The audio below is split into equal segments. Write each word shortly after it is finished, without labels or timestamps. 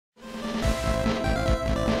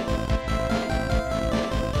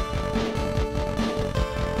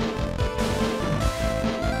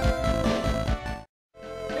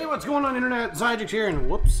What's going on, internet? Xiagax here, and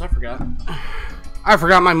whoops, I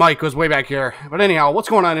forgot my mic was way back here. But anyhow, what's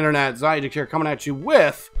going on, internet? Xiagax here, coming at you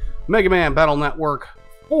with Megaman Battle Network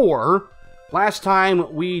 4. Last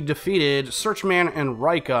time we defeated Searchman and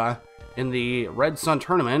Rika in the Red Sun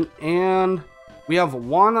tournament, and we have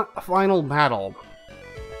one final battle.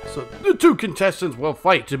 So the two contestants will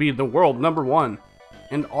fight to be the world #1,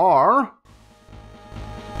 and are...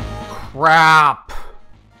 crap.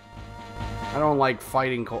 I don't like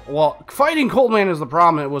fighting Cold... Well, fighting Coldman is the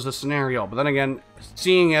problem. It was a scenario. But then again,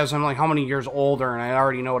 seeing as I'm like how many years older and I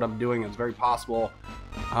already know what I'm doing, it's very possible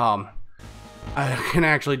I can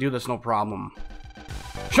actually do this no problem.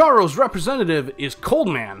 Sharo's representative is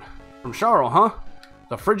Coldman. From Sharo, huh?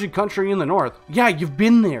 The frigid country in the north. Yeah, you've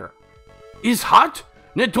been there. Is hot?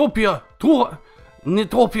 Netopia too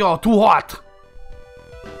hot.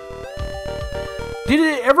 Did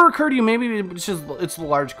it ever occur to you maybe it's the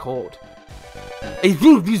large cold? I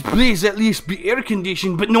think this place at least be air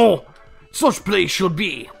conditioned, but no, such place should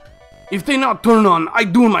be. If they not turn on, I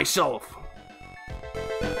do myself.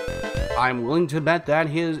 I'm willing to bet that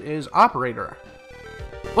his operator.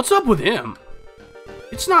 What's up with him?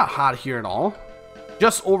 It's not hot here at all.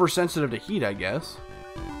 Just oversensitive to heat, I guess.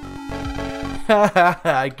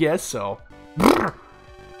 I guess so.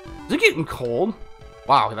 Is it getting cold?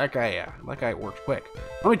 Wow, that guy works quick.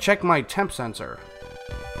 Let me check my temp sensor.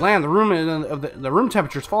 Land, the room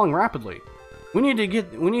temperature is falling rapidly. We need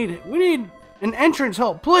an entrance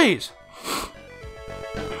help, please.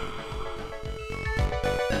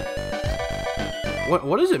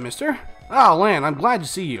 What is it, mister? Oh, Lan, I'm glad to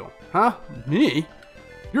see you. Huh? Me?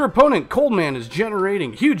 Your opponent, Coldman, is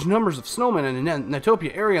generating huge numbers of snowmen in the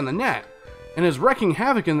Netopia area on the net, and is wreaking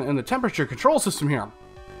havoc in the temperature control system here.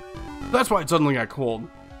 That's why it suddenly got cold.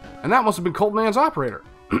 And that must have been Coldman's operator.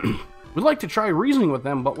 We'd like to try reasoning with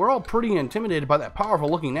them, but we're all pretty intimidated by that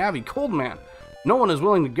powerful-looking Navi, Coldman. No one is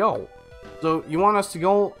willing to go. So, you want us to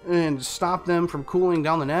go and stop them from cooling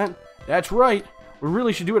down the net? That's right. We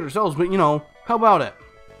really should do it ourselves, but, you know, how about it?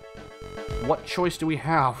 What choice do we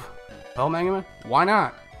have? Well, Megman, why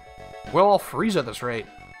not? We'll all freeze at this rate.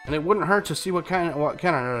 And it wouldn't hurt to see what kind of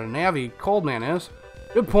Navi Coldman is.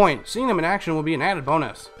 Good point. Seeing him in action will be an added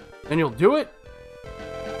bonus. Then you'll do it?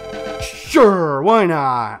 Sure, why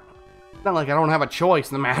not? It's not like I don't have a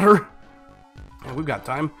choice in the matter. Yeah, we've got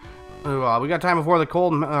time. We got time before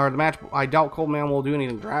the match. I doubt Coldman will do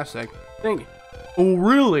anything drastic. Oh,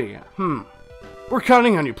 really? We're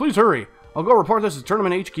counting on you. Please hurry. I'll go report this to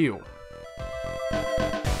Tournament HQ.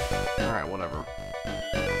 Alright, whatever.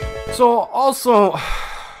 So, also,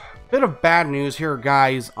 bit of bad news here,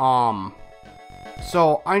 guys.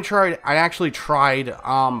 So I actually tried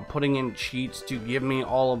putting in cheats to give me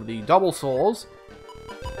all of the double souls.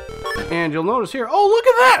 And you'll notice here, oh, look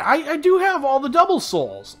at that! I do have all the double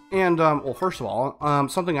souls. And, well, first of all,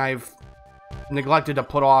 something I've neglected to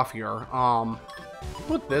put off here.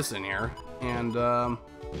 Put this in here. And,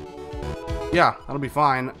 yeah, that'll be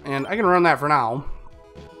fine. And I can run that for now.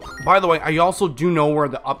 By the way, I also do know where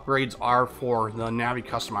the upgrades are for the Navi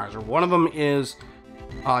Customizer. One of them is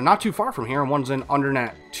not too far from here, and one's in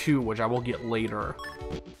Undernet 2, which I will get later.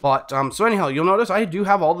 But, so anyhow, you'll notice I do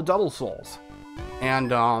have all the double souls.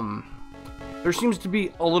 And, there seems to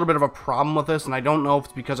be a little bit of a problem with this, and I don't know if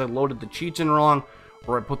it's because I loaded the cheats in wrong,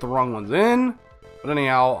 or I put the wrong ones in. But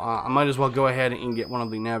anyhow, I might as well go ahead and get one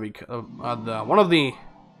of the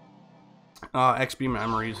XP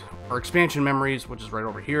memories, or expansion memories, which is right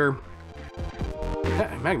over here.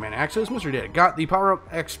 Megman access, Mr. Did got the power up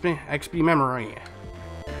XP memory.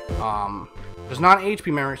 There's not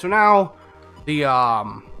HP memory, so now the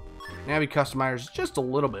Navi Customizer is just a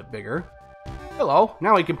little bit bigger. Hello,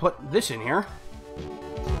 now we can put this in here,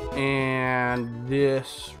 and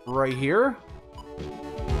this right here.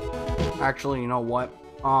 Actually, you know what?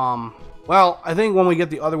 Well, I think when we get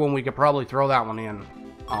the other one, we could probably throw that one in.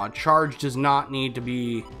 Charge does not need to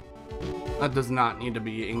be. That does not need to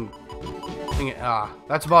be.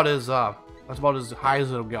 That's about as high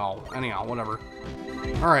as it'll go. Anyhow, whatever.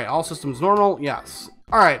 All right, all systems normal. Yes.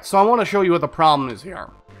 All right, so I want to show you what the problem is here.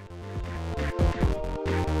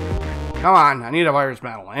 Come on, I need a virus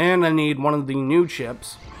battle, and I need one of the new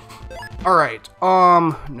chips. All right.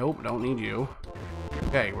 Nope, don't need you.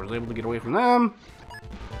 Okay, we're able to get away from them.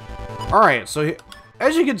 All right, so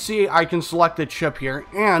as you can see, I can select the chip here,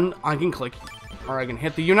 and I can click, or I can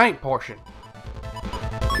hit the unite portion.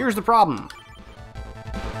 Here's the problem.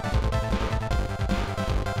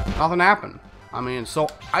 Nothing happened. I mean, so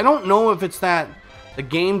I don't know if it's that the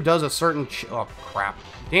game does a certain oh crap.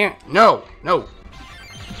 Damn, no.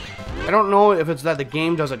 I don't know if it's that the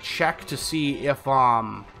game does a check to see if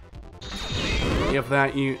if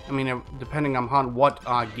that depending on what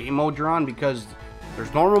game mode you're on, because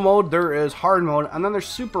there's normal mode, there is hard mode, and then there's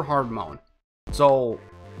super hard mode. So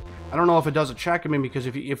I don't know if it does a check. I mean, because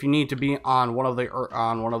if you need to be on one of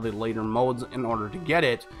the later modes in order to get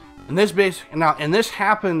it, and this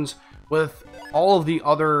happens with all of the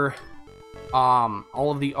other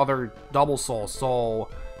double souls. So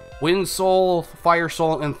Wind Soul, Fire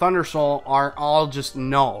Soul, and Thunder Soul are all just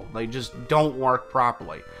no. They just don't work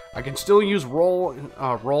properly. I can still use Roll,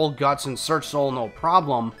 Guts, and Search Soul, no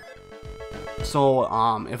problem. So,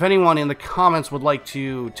 if anyone in the comments would like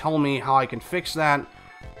to tell me how I can fix that,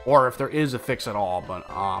 or if there is a fix at all, but,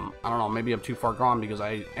 I don't know, maybe I'm too far gone because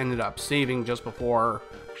I ended up saving just before,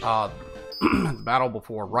 the battle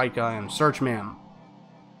before Rika and Searchman.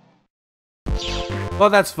 But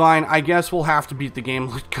that's fine. I guess we'll have to beat the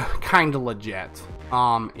game kinda legit.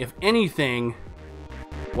 If anything,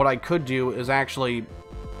 what I could do is actually,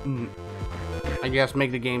 I guess,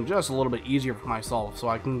 make the game just a little bit easier for myself so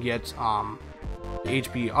I can get,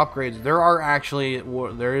 HP upgrades.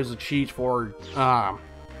 There is a cheat for,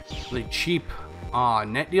 the cheap,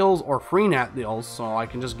 net deals or free net deals, so I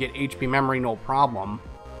can just get HP memory no problem.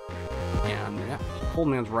 And, yeah, Cold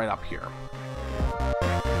Man's right up here.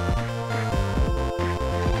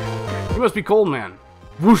 You must be Cold Man.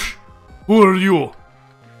 Whoosh! Who are you?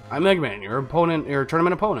 I'm Megman, your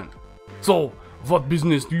tournament opponent. So, what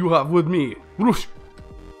business do you have with me? Whoosh!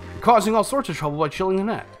 You're causing all sorts of trouble by chilling the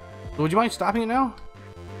net. So would you mind stopping it now?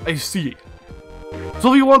 I see.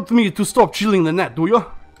 So you want me to stop chilling the net, do you?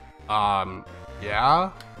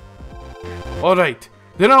 Yeah? Alright,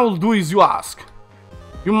 then I will do as you ask.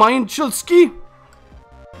 You mind, Chilsky?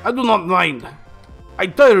 I do not mind. I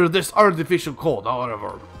tire of this artificial cold,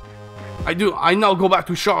 however. I now go back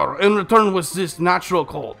to Sharo and return with this natural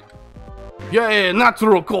cold. Yay,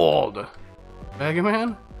 natural cold!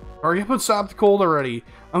 Megaman? Hurry up and stop the cold already.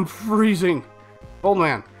 I'm freezing. Old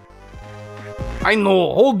man. I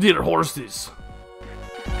know, hold your horses.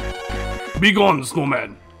 Be gone,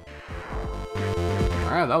 snowman.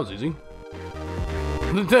 Alright, that was easy.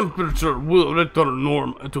 The temperature will return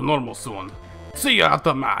to normal soon. See you at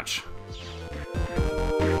the match.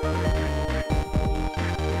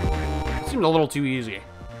 Seemed a little too easy.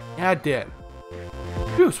 Yeah, it did.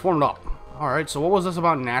 Phew, swarmed up. Alright, so what was this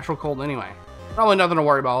about natural cold anyway? Probably nothing to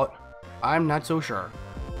worry about. I'm not so sure.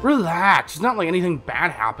 Relax, it's not like anything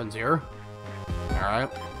bad happens here. Alright,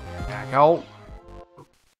 back out.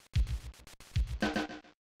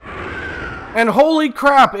 And holy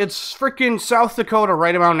crap, it's freaking South Dakota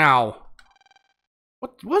right about now.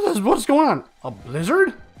 What's going on? A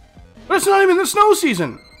blizzard? But it's not even the snow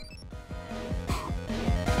season.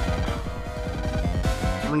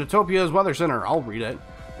 From Netopia's weather center, I'll read it.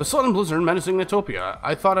 The sudden blizzard menacing Netopia.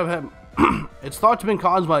 It's thought to have been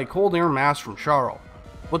caused by a cold air mass from Sharo.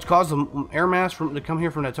 What's caused the air mass to come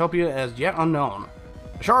here from Netopia is yet unknown.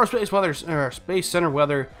 The Sharo Space Center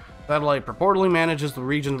weather satellite purportedly manages the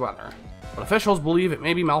region's weather, but officials believe it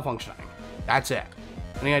may be malfunctioning. That's it.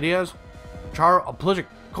 Any ideas? Sharo, a blizzard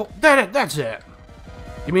cold. That's it.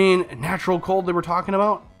 You mean natural cold they were talking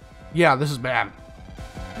about? Yeah, this is bad.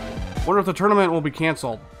 Wonder if the tournament will be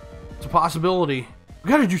canceled. It's a possibility. We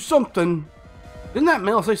gotta do something. Didn't that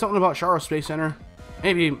mail say something about Sharo Space Center?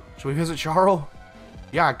 Maybe, should we visit Sharo?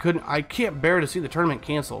 Yeah, I can't bear to see the tournament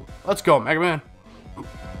canceled. Let's go, Mega Man.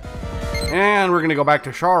 And we're gonna go back to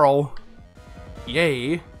Sharo.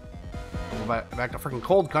 Yay. Go back to freaking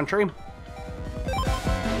cold country.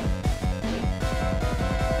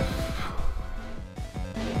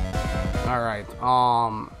 Alright,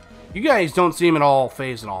 you guys don't seem at all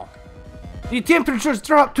phased at all. The temperature's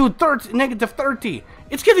dropped to -30.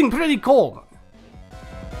 It's getting pretty cold.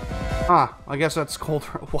 Huh, I guess that's cold.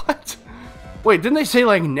 What? Wait, didn't they say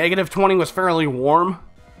like -20 was fairly warm?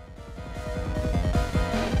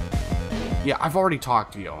 Yeah, I've already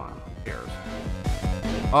talked to you. Who cares?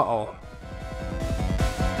 Uh-oh.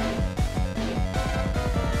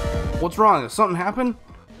 What's wrong? Did something happen?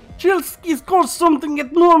 Chilsky's caused something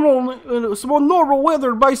at normal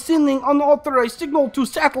weather by sending unauthorized signal to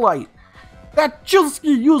satellite. That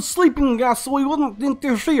Chilsky used sleeping gas so he wouldn't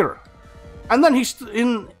interfere. And then he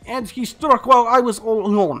struck while I was all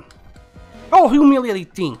alone. How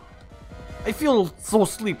humiliating. I feel so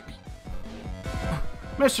sleepy.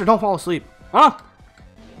 Mister, don't fall asleep. Huh?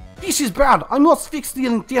 This is bad. I must fix the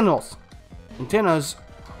antennas. Antennas?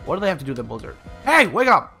 What do they have to do with the blizzard? Hey, wake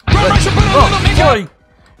up! Oh, sorry.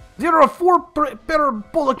 There are 4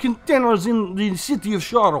 parabolic antennas in the city of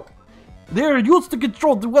Sharo. They are used to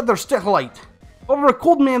control the weather satellite. However, a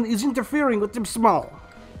cold man is interfering with them somehow.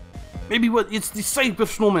 Maybe it's the cyber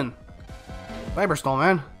snowman. Cyber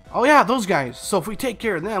snowman? Oh yeah, those guys. So if we take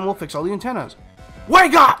care of them, we'll fix all the antennas.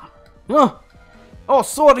 Wake up! Oh,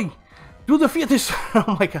 sorry. Do the fetus.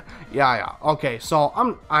 Oh my god. Yeah. Okay, so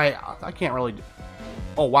I can't really do...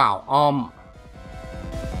 Oh wow.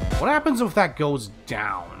 What happens if that goes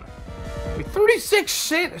down? Wait, 36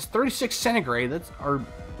 centigrade.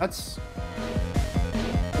 That's.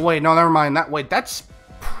 Wait, no, never mind. That's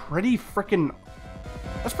pretty freaking.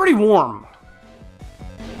 That's pretty warm.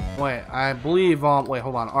 Wait, I believe. Wait,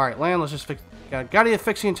 hold on. All right, land. Let's just fix. Gotta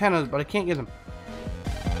fix the antennas, but I can't get them.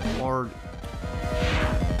 Or.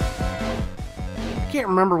 I can't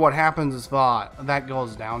remember what happens if that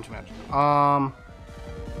goes down too much.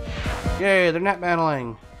 Yay, they're net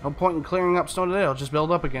battling. No point in clearing up snow today. It'll just build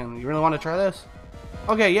up again. You really want to try this?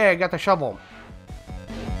 Okay, yeah, I got the shovel.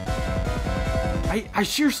 I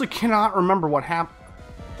seriously cannot remember what happened.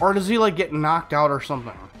 Or does he like get knocked out or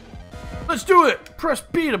something? Let's do it! Press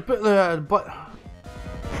B to but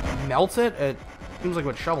melts it? It seems like it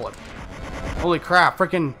would shovel it. Holy crap,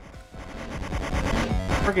 freaking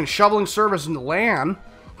shoveling service in the land.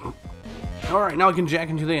 Alright, now we can jack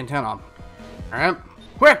into the antenna. Alright.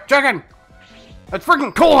 Quick, jack in! It's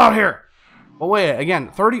freaking cold out here! Oh wait, again,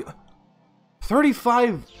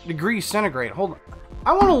 35 degrees centigrade. Hold on.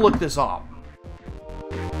 I want to look this up.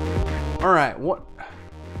 Alright, what?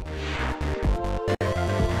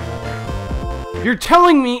 You're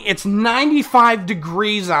telling me it's 95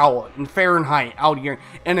 degrees out in Fahrenheit out here,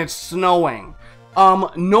 and it's snowing.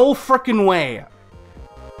 No frickin' way.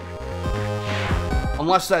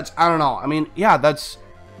 Unless that's, I don't know. I mean, yeah, that's,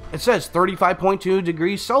 it says 35.2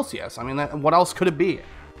 degrees Celsius. I mean, what else could it be?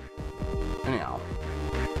 Anyhow,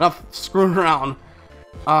 enough screwing around.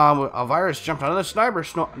 A virus jumped out of the Schneider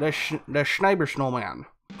snowman.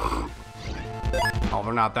 Oh,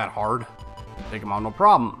 they're not that hard. Take them out, no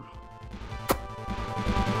problem.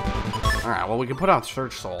 Alright, well, we can put on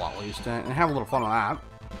Search Soul at least and have a little fun with that.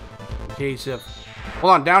 In case if...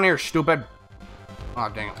 Hold on, down here, stupid. Oh,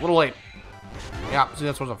 dang it. A little late. Yeah, see,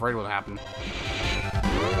 that's what I was afraid would happen.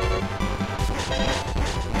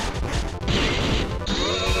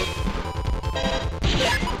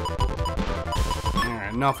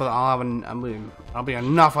 Alright, enough of that. I'll be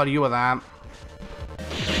enough out of you with that.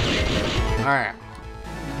 Alright.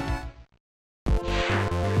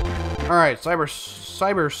 Alright,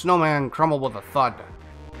 Cyber Snowman crumbled with a thud.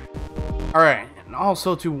 Alright, and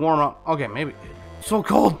also to warm up. Okay, maybe. So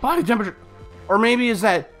cold, body temperature. Or maybe is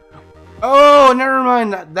that. Oh, never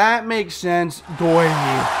mind. That makes sense. Doy.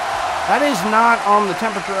 That is not on the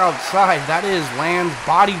temperature outside. That is land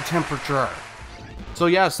body temperature. So,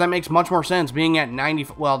 yes, that makes much more sense being at 90.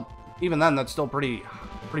 Well, even then, that's still pretty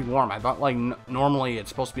warm. I thought, like, normally it's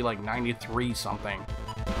supposed to be like 93 something.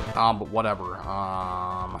 But whatever.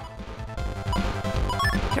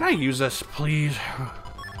 Can I use this, please?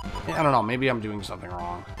 I don't know. Maybe I'm doing something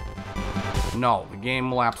wrong. No, the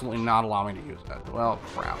game will absolutely not allow me to use that. Well,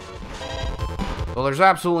 crap. Well, there's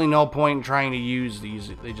absolutely no point in trying to use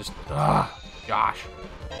these. They just, gosh.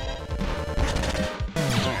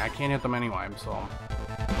 I can't hit them anyway, so.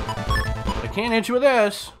 I can't hit you with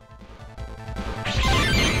this.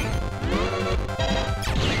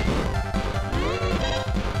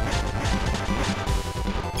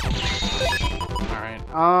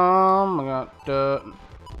 I got,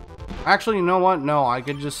 actually, you know what? No, I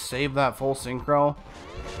could just save that full synchro.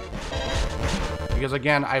 Because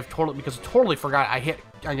again, I totally forgot I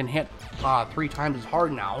can hit 3 times as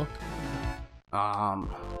hard now. Alright,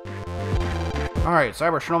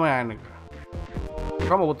 Cyber Snowman.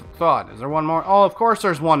 Trouble with the thought. Is there one more? Oh, of course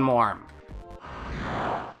there's one more.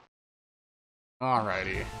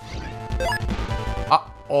 Alrighty.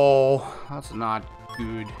 Uh-oh. That's not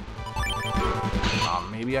good.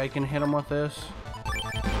 Maybe I can hit him with this.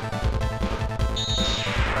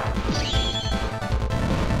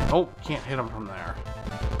 Oh, can't hit him from there.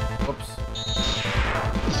 Whoops.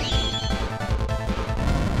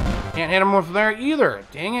 Can't hit him from there either.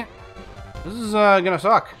 Dang it. This is gonna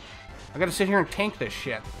suck. I gotta sit here and tank this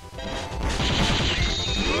shit.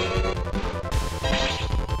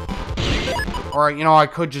 Or, you know, I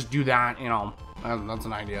could just do that, you know. That's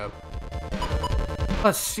an idea.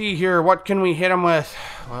 Let's see here. What can we hit him with?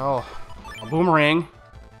 Well, a boomerang.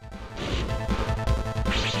 There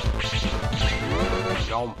we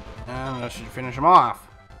go. And that should finish him off.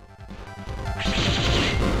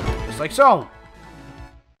 Just like so.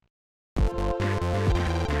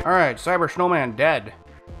 Alright, Cyber Snowman dead.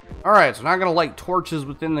 Alright, so now I'm gonna light torches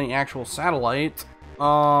within the actual satellite.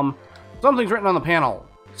 Something's written on the panel.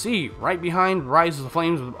 See, right behind rises the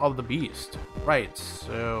flames of the beast. Right,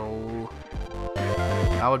 so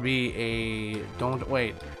that would be a don't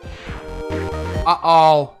wait.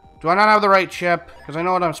 Uh-oh. Do I not have the right chip? Because I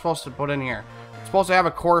know what I'm supposed to put in here. I'm supposed to have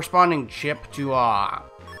a corresponding chip to, what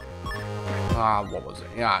was it?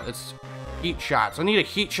 Yeah, it's heat shots. I need a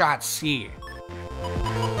heat shot C.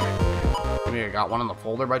 Maybe I got one in the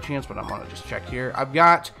folder by chance, but I'm gonna just check here. I've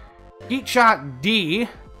got heat shot D,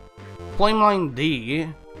 flameline D,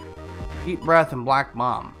 heat breath, and black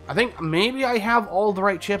bomb. I think maybe I have all the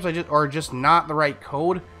right chips, or just not the right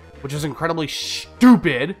code, which is incredibly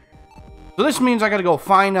stupid. So this means I gotta go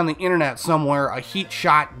find on the internet somewhere a heat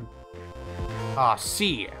shot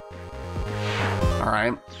C.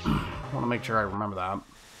 Alright. I want to make sure I remember that.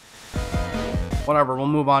 Whatever, we'll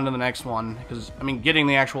move on to the next one. Because, I mean, getting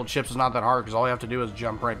the actual chips is not that hard, because all you have to do is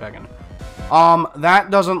jump right back in. That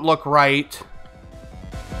doesn't look right.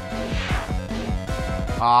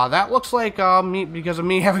 That looks like, me, because of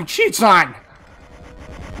me having cheats on.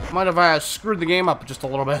 Might have screwed the game up just a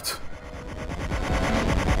little bit.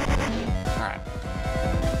 Alright.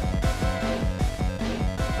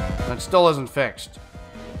 That still isn't fixed.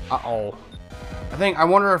 Uh-oh. I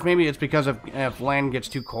wonder if maybe it's because if land gets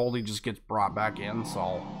too cold, he just gets brought back in,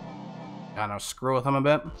 so kind of screw with him a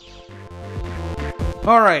bit.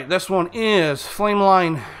 Alright, this one is Flame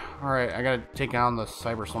Line. Alright, I gotta take on the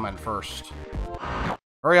Cyber Snowman first.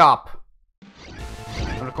 Hurry up.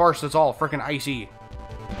 And of course, it's all freaking icy.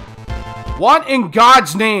 What in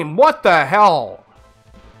God's name? What the hell?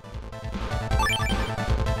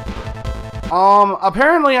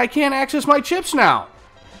 Apparently I can't access my chips now.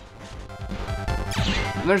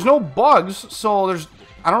 And there's no bugs, so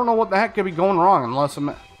I don't know what the heck could be going wrong unless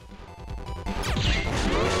I'm...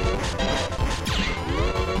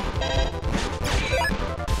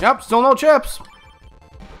 Yep, still no chips.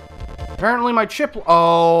 Apparently my chip...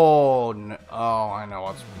 Oh, no. Oh, I know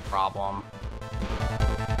what's the problem.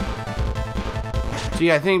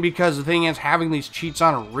 See, I think because the thing is, having these cheats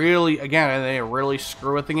on really, again, they really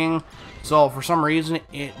screw with the game. So, for some reason,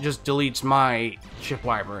 it just deletes my chip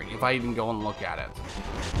library, if I even go and look at it.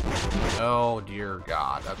 Oh, dear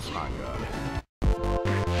God, that's not good.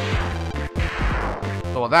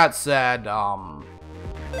 So, with that said,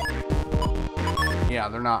 yeah,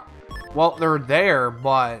 they're not... Well, they're there,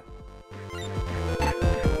 but...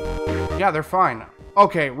 Yeah, they're fine.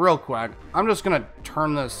 Okay, real quick. I'm just gonna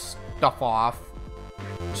turn this stuff off,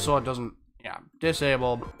 so it doesn't... Yeah,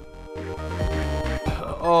 disabled.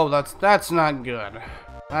 Oh, that's not good.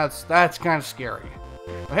 That's kind of scary.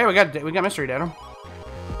 But hey, we got mystery data.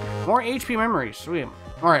 More HP memories. Sweet.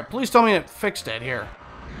 All right, please tell me it fixed it here.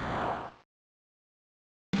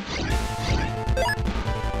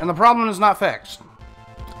 And the problem is not fixed.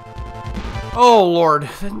 Oh Lord,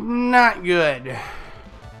 not good.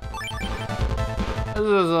 This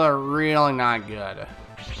is really not good.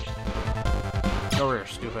 Get over here,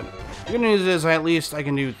 stupid. The good news is at least I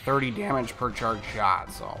can do 30 damage per charged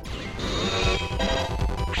shot, so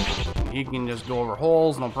he can just go over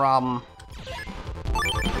holes, no problem.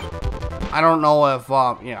 I don't know if,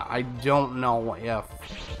 yeah, I don't know if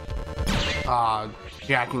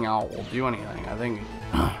jacking out will do anything. I think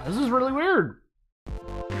this is really weird.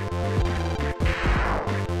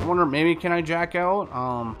 I wonder, maybe can I jack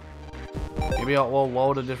out? Maybe we'll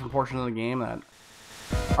load a different portion of the game that...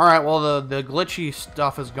 Alright, well, the glitchy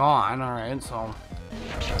stuff is gone. Alright, so...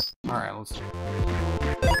 Alright, let's...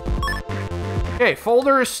 Okay,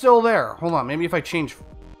 folder is still there. Hold on, maybe if I change...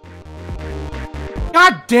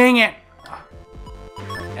 God dang it!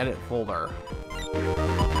 Edit folder.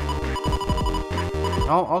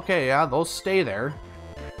 Oh, okay, yeah, those stay there.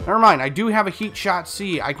 Never mind, I do have a heat shot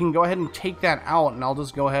C. I can go ahead and take that out, and I'll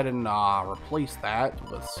just go ahead and replace that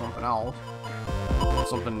with something else.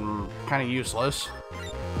 Something kind of useless.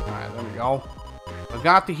 Alright, there we go. I've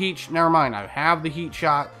got the heat... Never mind, I have the heat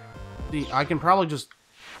shot. I can probably just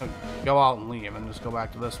go out and leave and just go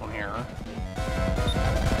back to this one here.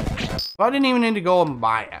 So I didn't even need to go and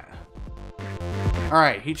buy it.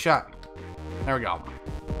 Alright, heat shot. There we go.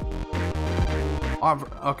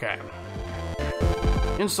 Okay.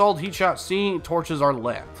 Installed heat shot C. Torches are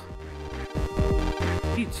lit.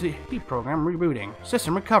 Heat program rebooting.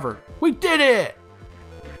 System recovered. We did it!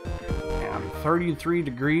 And 33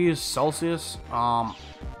 degrees Celsius. Can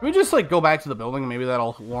we just like go back to the building? Maybe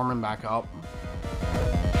that'll warm him back up.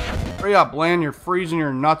 Hurry up, Bland. You're freezing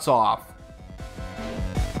your nuts off.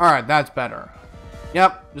 Alright, that's better.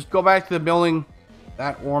 Yep, just go back to the building.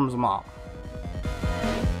 That warms them up.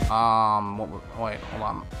 Wait, hold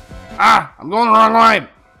on. Ah! I'm going the wrong way!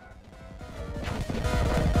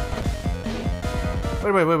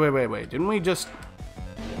 Wait. Didn't we just...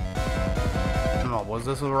 No, was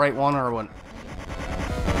this the right one or what?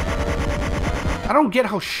 I don't get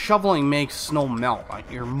how shoveling makes snow melt. Like,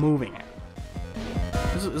 you're moving it.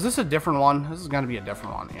 Is this a different one? This is gonna be a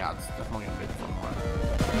different one. Yeah, it's definitely gonna be a different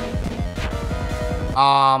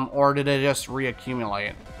one. Or did it just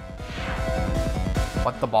reaccumulate?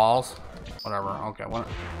 What, the balls? Whatever. Okay. What?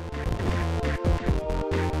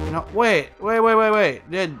 No. Wait.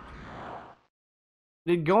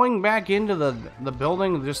 Did going back into the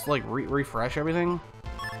building just like refresh everything?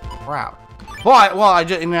 Crap. But well,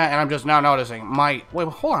 I'm just now noticing my. Wait.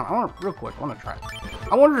 Hold on. I want real quick. I want to try.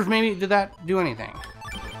 I wonder if maybe did that do anything?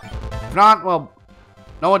 If not, well,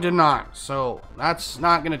 no, it did not. So that's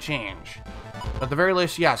not gonna change. But at the very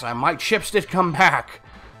least, yes, my chips did come back.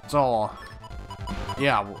 So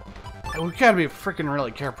yeah, we gotta be freaking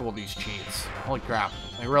really careful with these cheats. Holy crap!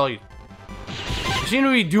 They really seem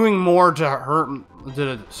to be doing more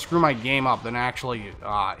to screw my game up than actually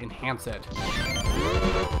enhance it.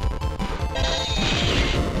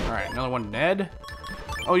 All right, another one dead.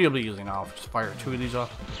 Oh, you'll be easy now. Just fire 2 of these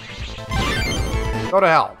off. Go to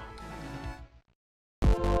hell.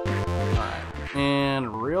 Alright.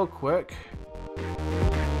 And real quick.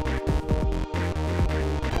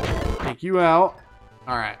 Take you out.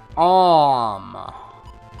 Alright.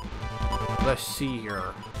 Let's see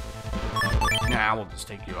here. Nah, we'll just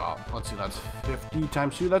take you out. Let's see, that's 50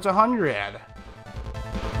 times 2. That's 100.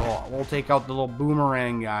 Oh, we'll take out the little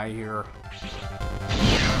boomerang guy here.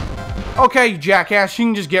 Okay, jackass, you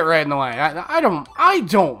can just get right in the way. I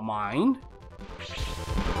don't mind.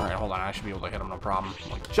 Alright, hold on. I should be able to hit him, no problem.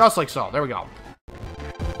 Just like so. There we go.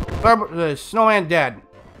 The snowman dead.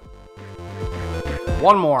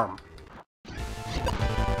 One more.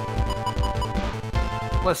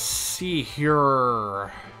 Let's see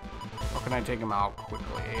here. How can I take him out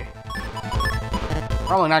quickly?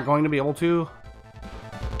 Probably not going to be able to.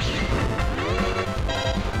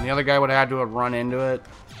 And the other guy would have had to have run into it.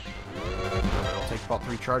 It'll take about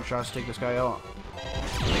 3 charge shots to take this guy out.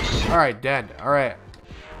 Alright, dead. Alright.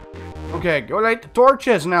 Okay, go light the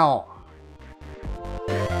torches now.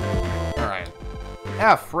 Alright.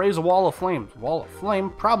 F, raise a wall of flame. Wall of flame,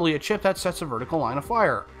 probably a chip that sets a vertical line of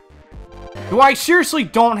fire. Do I seriously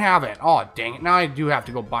don't have it? Oh, dang it. Now I do have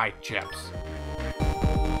to go buy chips.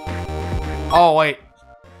 Oh, wait.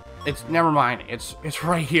 It's, never mind. It's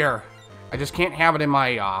right here. I just can't have it in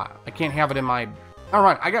my, never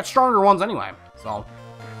mind. I got stronger ones anyway, so.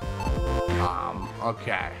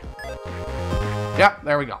 Okay. Yep,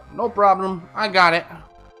 there we go. No problem. I got it.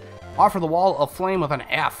 Offer the wall of flame with an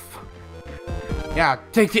F. Yeah,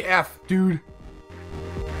 take the F, dude.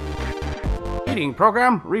 Eating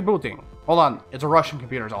program rebooting. Hold on, it's a Russian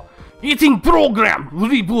computer, so. Eating program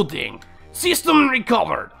rebooting. System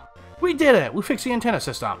recovered. We did it. We fixed the antenna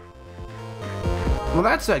system. Well,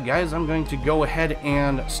 that said, guys, I'm going to go ahead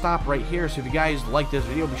and stop right here. So if you guys like this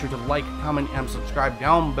video, be sure to like, comment, and subscribe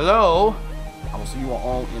down below. I will see you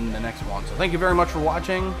all in the next one. So thank you very much for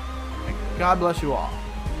watching, and God bless you all.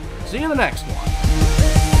 See you in the next one.